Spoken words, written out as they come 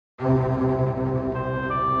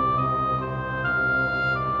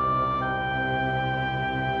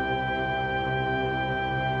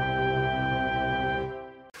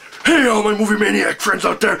Hey all my movie maniac friends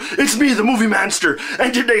out there, it's me, the Movie Manster,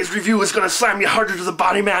 and today's review is gonna slam you harder to the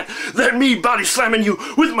body mat than me body slamming you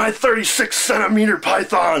with my 36cm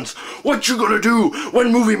pythons. What you gonna do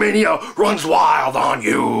when movie mania runs wild on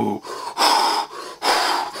you?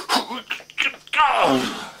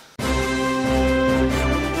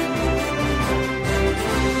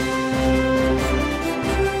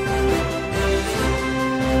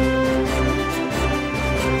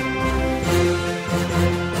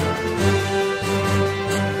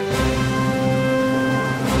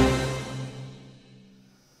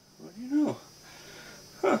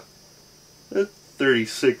 Huh. A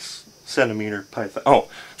 36cm python. Oh,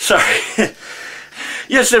 sorry.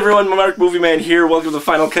 Yes, everyone, Mark Movie Man here. Welcome to the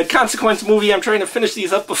Final Cut Consequence movie. I'm trying to finish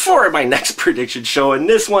these up before my next prediction show, and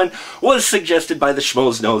this one was suggested by the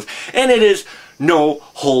Schmoes Knows, and it is No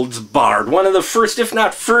Holds Barred. One of the first, if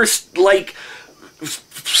not first, like,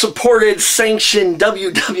 supported, sanctioned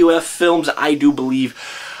WWF films, I do believe,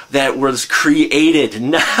 that was created.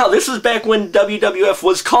 Now, this was back when WWF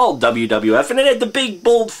was called WWF, and it had the big,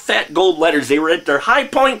 bold, fat gold letters. They were at their high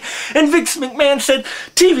point, and Vince McMahon said,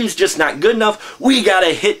 TV's just not good enough. We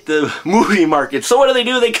gotta hit the movie market. So what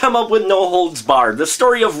do? They come up with No Holds Barred. The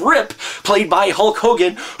story of Rip, played by Hulk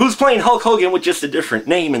Hogan, who's playing Hulk Hogan with just a different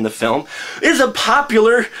name in the film, is a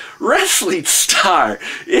popular wrestling star.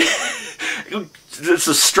 It's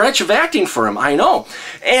a stretch of acting for him, I know.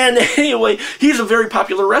 And anyway, he's a very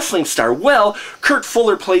popular wrestling star. Well, Kurt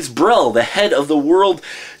Fuller plays Brell, the head of the World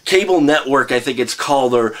Cable Network, I think it's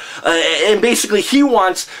called, and basically he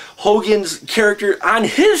wants Hogan's character on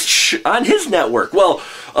his network. Well,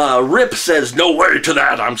 Rip says, no way to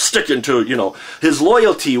that, I'm sticking to, his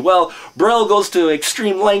loyalty. Well, Brell goes to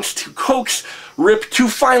extreme lengths to coax Rip to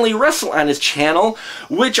finally wrestle on his channel,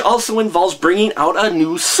 which also involves bringing out a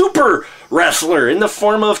new super wrestler in the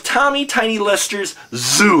form of Tommy Tiny Lister's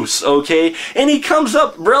Zeus, okay? And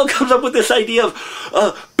Brell comes up with this idea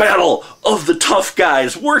of Battle of the Tough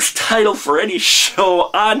Guys. Worst title for any show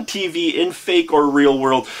on TV in fake or real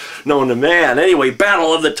world known to man. Anyway,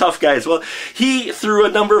 Battle of the Tough Guys. Well, he, through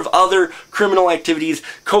a number of other criminal activities,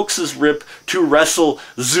 coaxes Rip to wrestle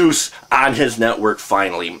Zeus on his network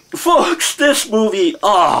finally. Folks, this movie,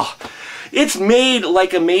 it's made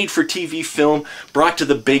like a made-for-TV film brought to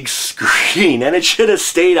the big screen, and it should have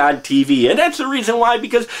stayed on TV. And that's the reason why,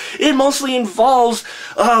 because it mostly involves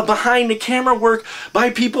behind-the-camera work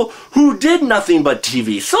by people who did nothing but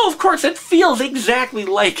TV. So, of course, it feels exactly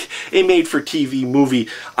like a made-for-TV movie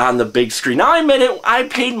on the big screen. Now, I admit it, I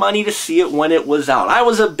paid money to see it when it was out. I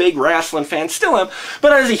was a big Wrasslin fan, still am,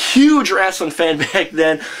 but I was a huge Wrasslin fan back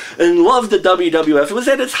then and loved the WWF. It was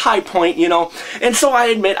at its high point, and so I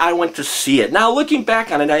admit I went to see it. Now, looking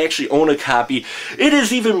back on it, I actually own a copy. It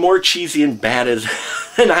is even more cheesy and bad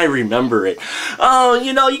than I remember it.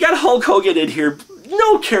 You got Hulk Hogan in here.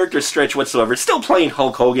 No character stretch whatsoever. Still playing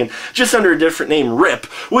Hulk Hogan, just under a different name, Rip.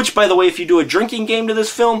 Which, by the way, if you do a drinking game to this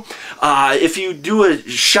film, if you do a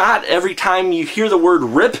shot every time you hear the word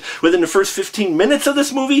Rip within the first 15 minutes of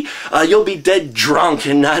this movie, you'll be dead drunk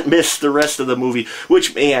and not miss the rest of the movie,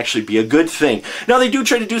 which may actually be a good thing. Now, they do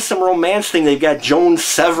try to do some romance thing. They've got Joan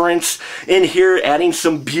Severance in here, adding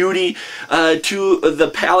some beauty to the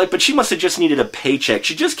palette, but she must have just needed a paycheck.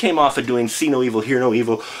 She just came off of doing See No Evil, Hear No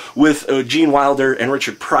Evil with Gene Wilder and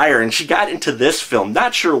Richard Pryor, and she got into this film.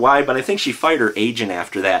 Not sure why, but I think she fired her agent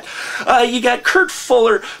after that. You got Kurt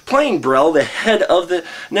Fuller playing Brell, the head of the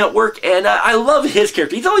network, and I love his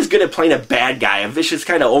character. He's always good at playing a bad guy, a vicious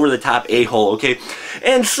kind of over-the-top a-hole, okay?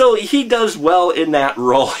 And so he does well in that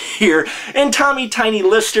role here. And Tommy Tiny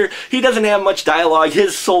Lister, he doesn't have much dialogue.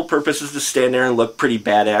 His sole purpose is to stand there and look pretty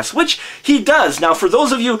badass, which he does. Now, for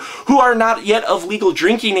those of you who are not yet of legal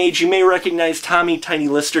drinking age, you may recognize Tommy Tiny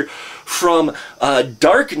Lister from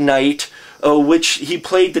Dark Knight, which he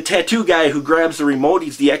played the tattoo guy who grabs the remote.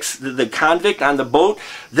 He's the convict on the boat.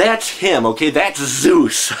 That's him, okay? That's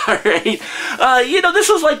Zeus, all right? This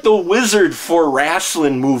was like the Wizard for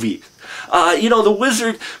Wrasslin movie. The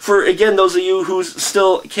Wizard, for, again, those of you who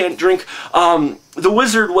still can't drink, The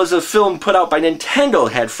Wizard was a film put out by Nintendo.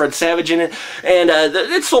 It had Fred Savage in it, and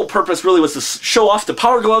its sole purpose really was to show off the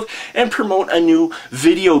Power Glove and promote a new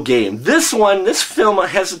video game. This film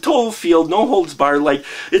has a total field, no holds barred. Like,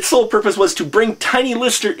 its sole purpose was to bring Tiny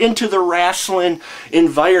Lister into the Wrasslin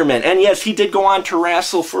environment. And yes, he did go on to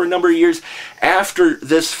wrestle for a number of years after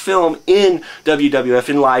this film in WWF,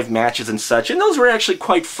 in live matches and such, and those were actually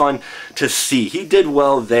quite fun to see. He did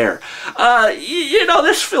well there.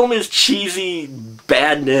 This film is cheesy,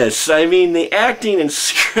 badness. I mean, the acting and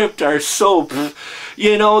script are so,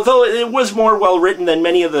 you know, though it was more well written than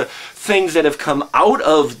many of the things that have come out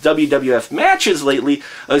of WWF matches lately,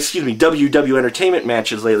 WW Entertainment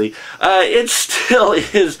matches lately, it still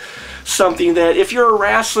is something that if you're a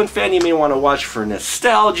wrestling fan, you may want to watch for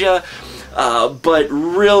nostalgia. But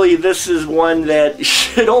really, this is one that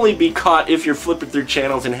should only be caught if you're flipping through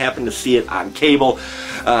channels and happen to see it on cable.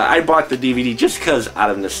 I bought the DVD just because out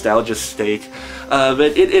of nostalgia's sake, but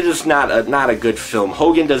it is not a good film.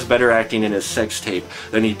 Hogan does better acting in his sex tape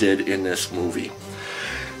than he did in this movie.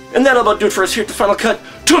 And that'll about do it for us here at The Final Cut.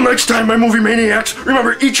 Till next time, my movie maniacs,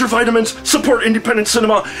 remember, eat your vitamins, support independent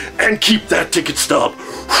cinema, and keep that ticket stub.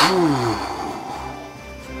 Whew.